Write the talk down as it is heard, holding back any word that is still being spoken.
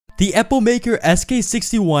The Epomaker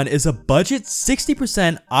SK61 is a budget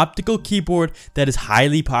 60% optical keyboard that is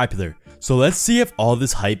highly popular, so let's see if all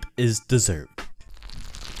this hype is deserved.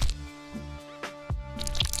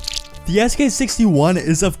 The SK61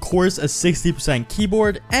 is of course a 60%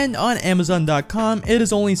 keyboard, and on Amazon.com it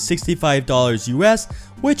is only $65 US,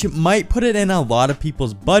 which might put it in a lot of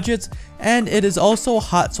people's budgets, and it is also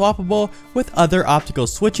hot swappable with other optical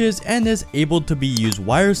switches and is able to be used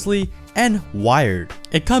wirelessly and wired.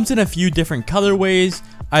 It comes in a few different colorways,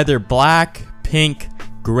 either black, pink,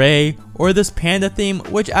 gray, or this panda theme,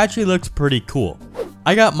 which actually looks pretty cool.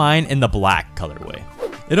 I got mine in the black colorway.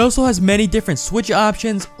 It also has many different switch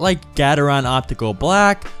options like Gateron Optical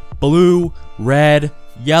Black, Blue, Red,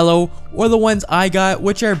 Yellow, or the ones I got,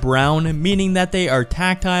 which are brown, meaning that they are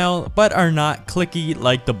tactile but are not clicky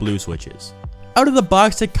like the blue switches. Out of the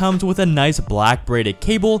box it comes with a nice black braided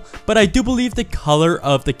cable, but I do believe the color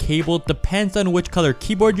of the cable depends on which color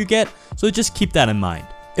keyboard you get, so just keep that in mind.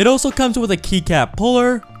 It also comes with a keycap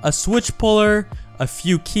puller, a switch puller, a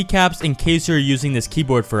few keycaps in case you're using this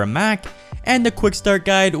keyboard for a Mac, and a quick start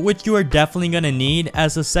guide, which you are definitely going to need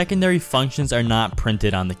as the secondary functions are not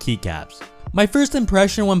printed on the keycaps. My first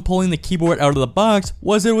impression when pulling the keyboard out of the box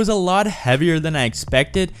was it was a lot heavier than I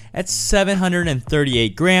expected at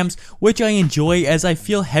 738 grams, which I enjoy as I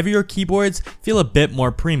feel heavier keyboards feel a bit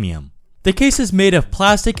more premium. The case is made of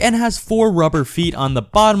plastic and has 4 rubber feet on the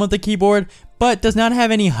bottom of the keyboard, but does not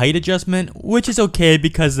have any height adjustment, which is okay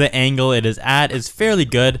because the angle it is at is fairly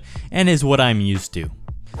good and is what I'm used to.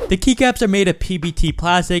 The keycaps are made of PBT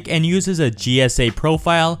plastic and uses a GSA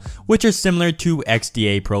profile, which are similar to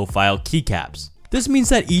XDA profile keycaps. This means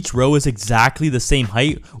that each row is exactly the same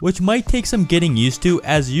height, which might take some getting used to,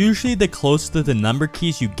 as usually the closer to the number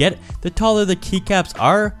keys you get, the taller the keycaps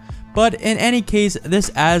are, but in any case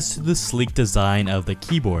this adds to the sleek design of the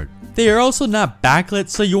keyboard. They are also not backlit,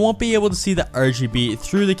 so you won't be able to see the RGB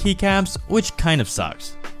through the keycaps, which kind of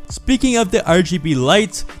sucks. Speaking of the RGB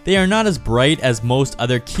lights, they are not as bright as most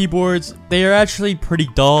other keyboards. They are actually pretty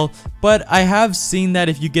dull, but I have seen that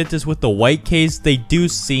if you get this with the white case, they do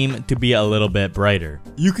seem to be a little bit brighter.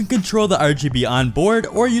 You can control the RGB on board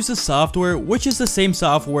or use the software, which is the same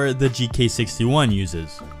software the GK61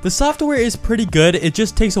 uses. The software is pretty good, it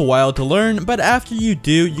just takes a while to learn, but after you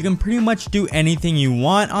do, you can pretty much do anything you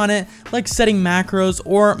want on it, like setting macros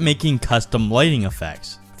or making custom lighting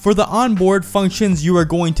effects. For the onboard functions, you are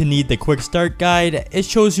going to need the quick start guide. It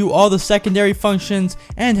shows you all the secondary functions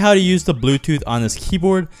and how to use the Bluetooth on this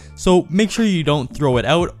keyboard, so make sure you don't throw it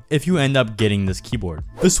out if you end up getting this keyboard.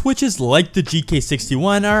 The switches, like the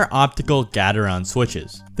GK61, are optical Gateron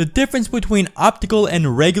switches. The difference between optical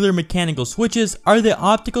and regular mechanical switches are the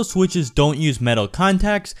optical switches don't use metal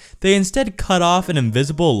contacts, they instead cut off an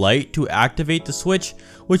invisible light to activate the switch,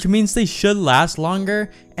 which means they should last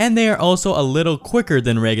longer, and they are also a little quicker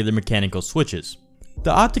than regular mechanical switches.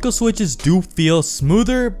 The optical switches do feel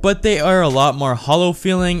smoother, but they are a lot more hollow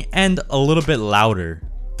feeling and a little bit louder.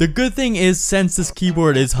 The good thing is, since this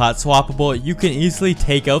keyboard is hot swappable, you can easily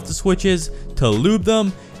take out the switches to lube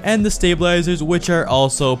them, and the stabilizers, which are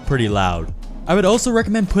also pretty loud. I would also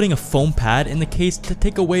recommend putting a foam pad in the case to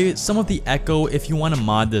take away some of the echo if you want to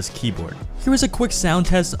mod this keyboard. Here is a quick sound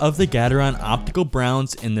test of the Gateron optical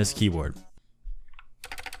browns in this keyboard.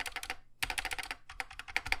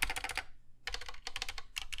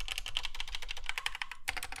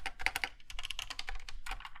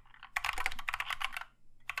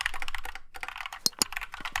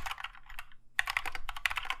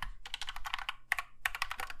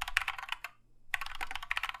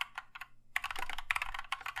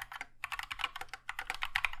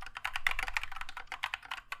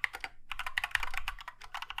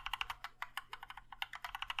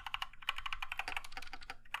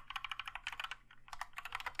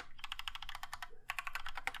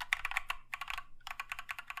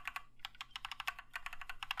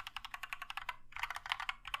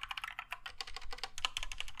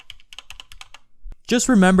 Just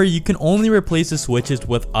remember, you can only replace the switches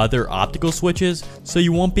with other optical switches, so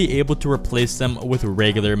you won't be able to replace them with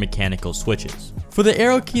regular mechanical switches. For the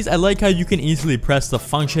arrow keys, I like how you can easily press the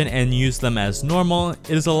function and use them as normal.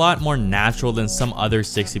 It is a lot more natural than some other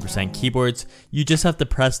 60% keyboards. You just have to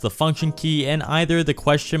press the function key and either the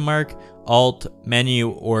question mark, alt,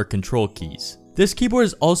 menu, or control keys. This keyboard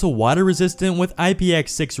is also water resistant with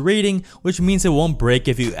IPX6 rating, which means it won't break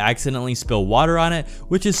if you accidentally spill water on it,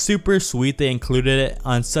 which is super sweet they included it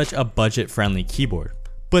on such a budget friendly keyboard.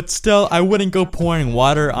 But still, I wouldn't go pouring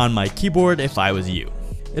water on my keyboard if I was you.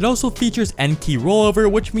 It also features N key rollover,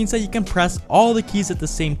 which means that you can press all the keys at the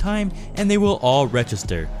same time and they will all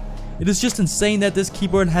register. It is just insane that this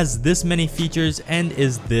keyboard has this many features and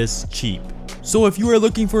is this cheap. So if you are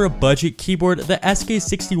looking for a budget keyboard, the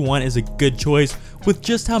SK61 is a good choice with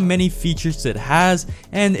just how many features it has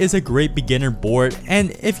and is a great beginner board, and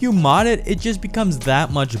if you mod it, it just becomes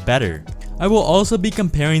that much better. I will also be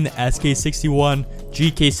comparing the SK61,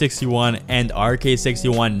 GK61, and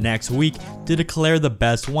RK61 next week to declare the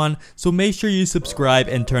best one, so make sure you subscribe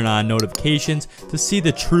and turn on notifications to see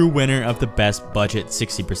the true winner of the best budget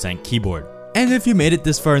 60% keyboard. And if you made it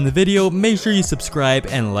this far in the video, make sure you subscribe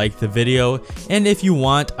and like the video. And if you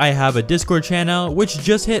want, I have a Discord channel which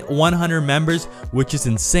just hit 100 members, which is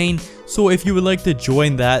insane. So if you would like to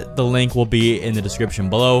join that, the link will be in the description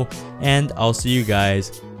below. And I'll see you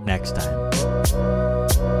guys next time.